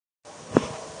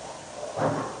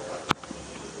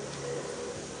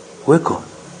Welcome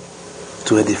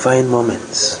to A Defined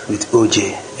Moments with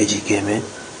OJ Ejikeme,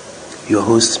 your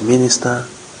host, minister,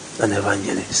 and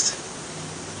evangelist.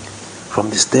 From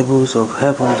the stables of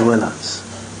heaven dwellers,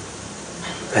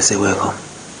 I say welcome.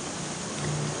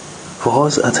 For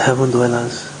us at Heaven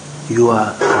Dwellers, you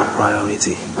are our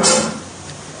priority.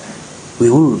 We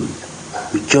would,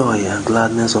 with joy and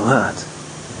gladness of heart,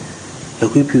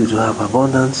 equip you to have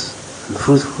abundance and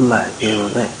fruitful life here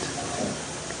on earth,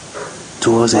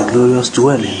 towards a glorious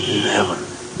dwelling in heaven.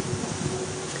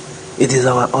 It is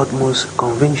our utmost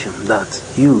conviction that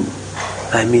you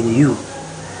have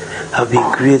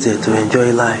been created to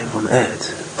enjoy life on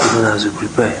earth, even as you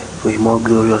prepare for a more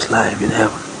glorious life in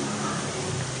heaven.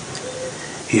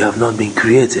 You have not been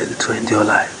created to endure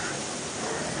life,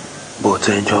 but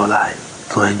to enjoy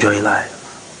life.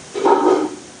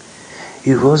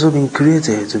 You've also been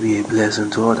created to be a blessing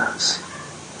to others.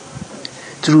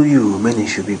 Through you, many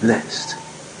should be blessed.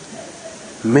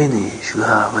 Many should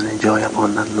have and enjoy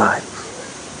abundant life.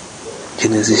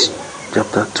 Genesis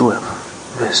chapter 12,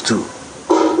 verse 2.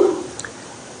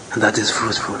 And that is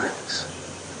fruitfulness.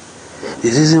 The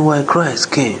reason why Christ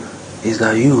came is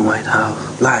that you might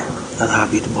have life and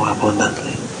have it more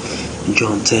abundantly.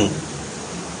 John 10,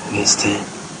 verse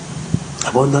 10.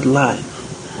 Abundant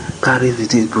life carries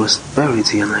with it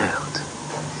prosperity and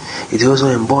health. It also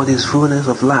embodies fullness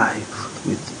of life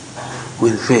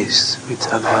when faced with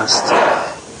advanced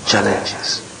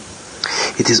challenges.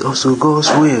 It is also God's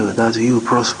will that you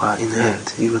prosper in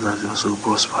health, even as you are so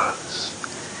prosperous.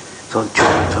 So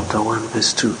John chapter 1,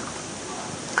 verse 2.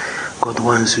 God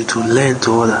wants you to lend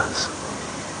to others,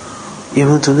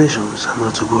 even to nations, and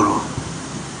not to borrow.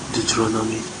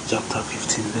 Deuteronomy chapter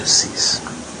 15, verse 6.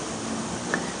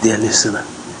 Dear listener,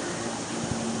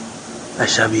 I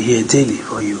shall be here daily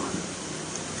for you.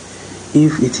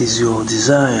 If it is your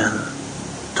desire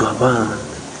to abound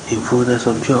in fullness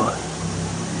of joy,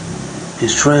 in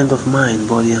strength of mind,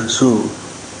 body and soul,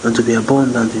 and to be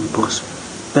abundant in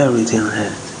prosperity and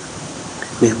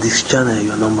health, make this channel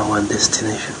your number one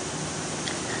destination.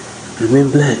 Remain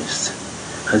blessed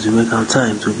as you make our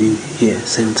time to be here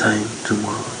same time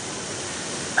tomorrow.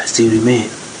 I still remain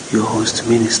your host,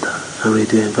 minister, and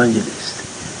radio evangelist,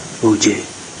 OJ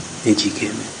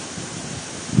Ejikeme.